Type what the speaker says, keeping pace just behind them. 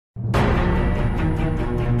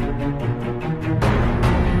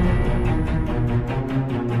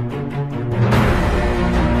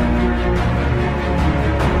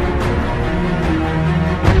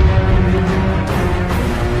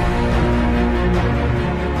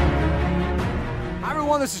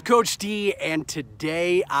This is Coach D, and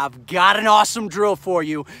today I've got an awesome drill for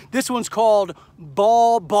you. This one's called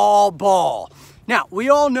ball, ball, ball. Now, we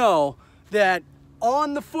all know that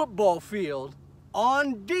on the football field,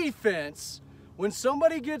 on defense, when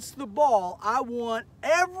somebody gets the ball, I want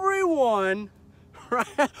everyone,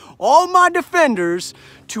 right, all my defenders,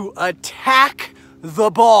 to attack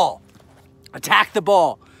the ball. Attack the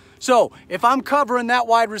ball. So, if I'm covering that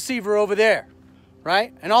wide receiver over there,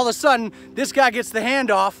 right? And all of a sudden, this guy gets the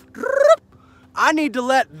handoff. I need to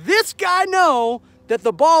let this guy know that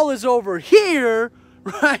the ball is over here,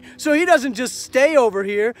 right? So he doesn't just stay over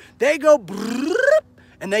here. They go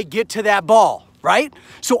and they get to that ball, right?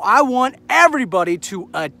 So I want everybody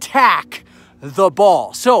to attack the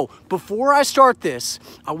ball. So before I start this,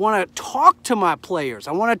 I want to talk to my players.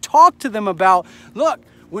 I want to talk to them about, look,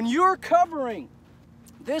 when you're covering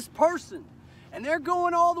this person, and they're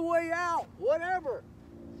going all the way out, whatever,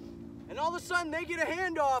 and all of a sudden they get a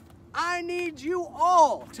handoff, I need you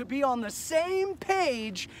all to be on the same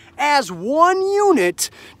page as one unit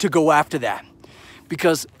to go after that.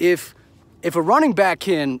 Because if a running back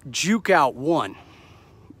can juke out one,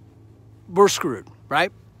 we're screwed,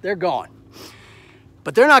 right? They're gone.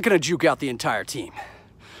 But they're not going to juke out the entire team.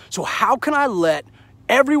 So how can I let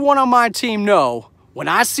everyone on my team know when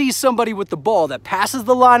I see somebody with the ball that passes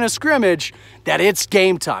the line of scrimmage, that it's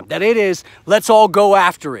game time, that it is, let's all go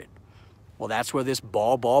after it? Well, that's where this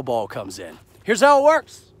ball, ball, ball comes in. Here's how it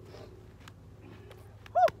works.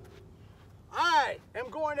 Woo. I am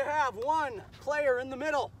going to have one player in the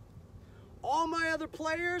middle. All my other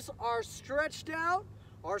players are stretched out,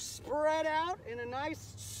 are spread out in a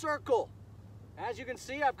nice circle. As you can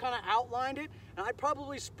see, I've kind of outlined it, and I'd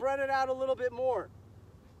probably spread it out a little bit more.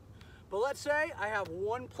 But let's say I have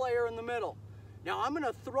one player in the middle. Now I'm going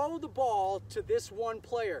to throw the ball to this one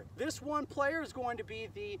player. This one player is going to be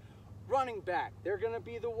the running back. They're going to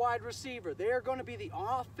be the wide receiver. They're going to be the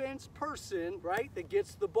offense person, right, that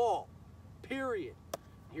gets the ball. Period.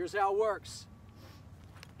 Here's how it works.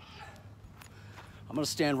 I'm going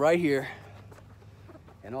to stand right here,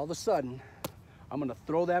 and all of a sudden, I'm going to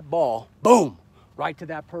throw that ball, boom, right to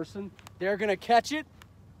that person. They're going to catch it.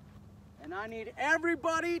 And I need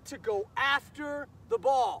everybody to go after the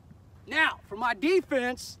ball. Now, for my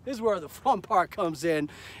defense, this is where the fun part comes in.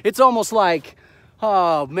 It's almost like,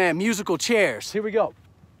 oh man, musical chairs. Here we go.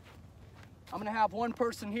 I'm gonna have one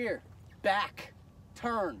person here, back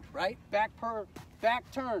turned, right? Back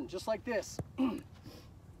turn, just like this. I'm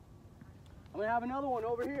gonna have another one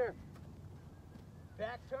over here,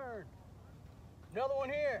 back turned. Another one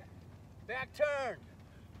here, back turned.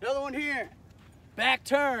 Another one here, back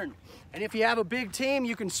turn. And if you have a big team,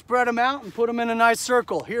 you can spread them out and put them in a nice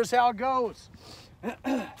circle. Here's how it goes.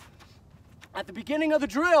 At the beginning of the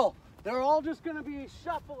drill, they're all just going to be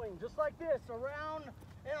shuffling just like this, around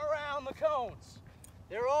and around the cones.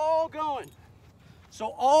 They're all going.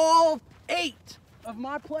 So all 8 of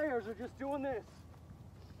my players are just doing this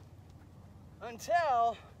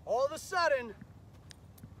until all of a sudden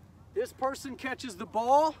this person catches the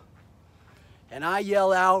ball and I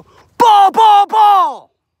yell out, ball, ball,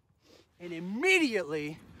 ball! And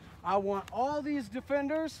immediately, I want all these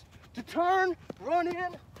defenders to turn, run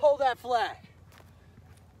in, pull that flag.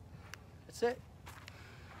 That's it.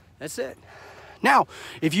 That's it. Now,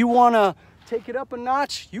 if you want to take it up a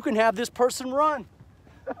notch, you can have this person run.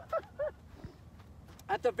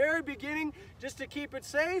 At the very beginning, just to keep it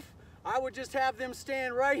safe, I would just have them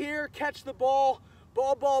stand right here, catch the ball,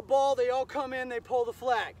 ball, ball, ball. They all come in, they pull the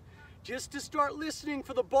flag. Just to start listening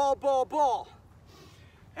for the ball, ball, ball.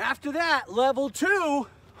 After that, level 2,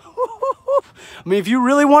 I mean, if you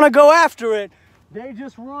really want to go after it, they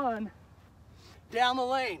just run down the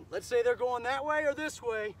lane. Let's say they're going that way or this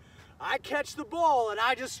way. I catch the ball and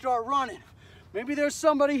I just start running. Maybe there's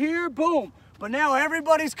somebody here, boom. But now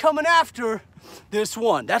everybody's coming after this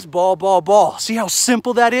one. That's ball, ball, ball. See how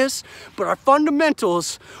simple that is? But our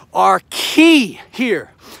fundamentals are key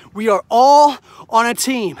here. We are all on a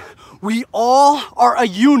team. We all are a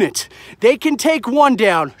unit. They can take one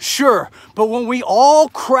down, sure, but when we all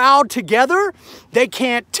crowd together, they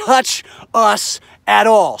can't touch us at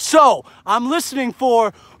all. So I'm listening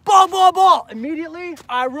for ball, ball, ball. Immediately,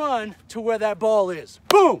 I run to where that ball is.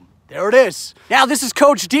 Boom. There it is. Now, this is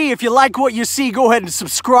Coach D. If you like what you see, go ahead and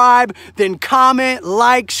subscribe, then comment,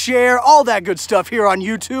 like, share, all that good stuff here on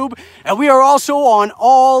YouTube. And we are also on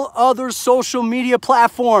all other social media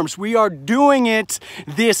platforms. We are doing it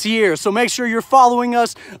this year. So make sure you're following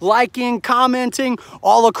us, liking, commenting,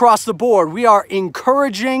 all across the board. We are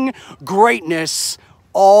encouraging greatness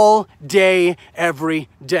all day, every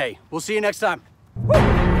day. We'll see you next time.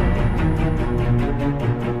 Woo!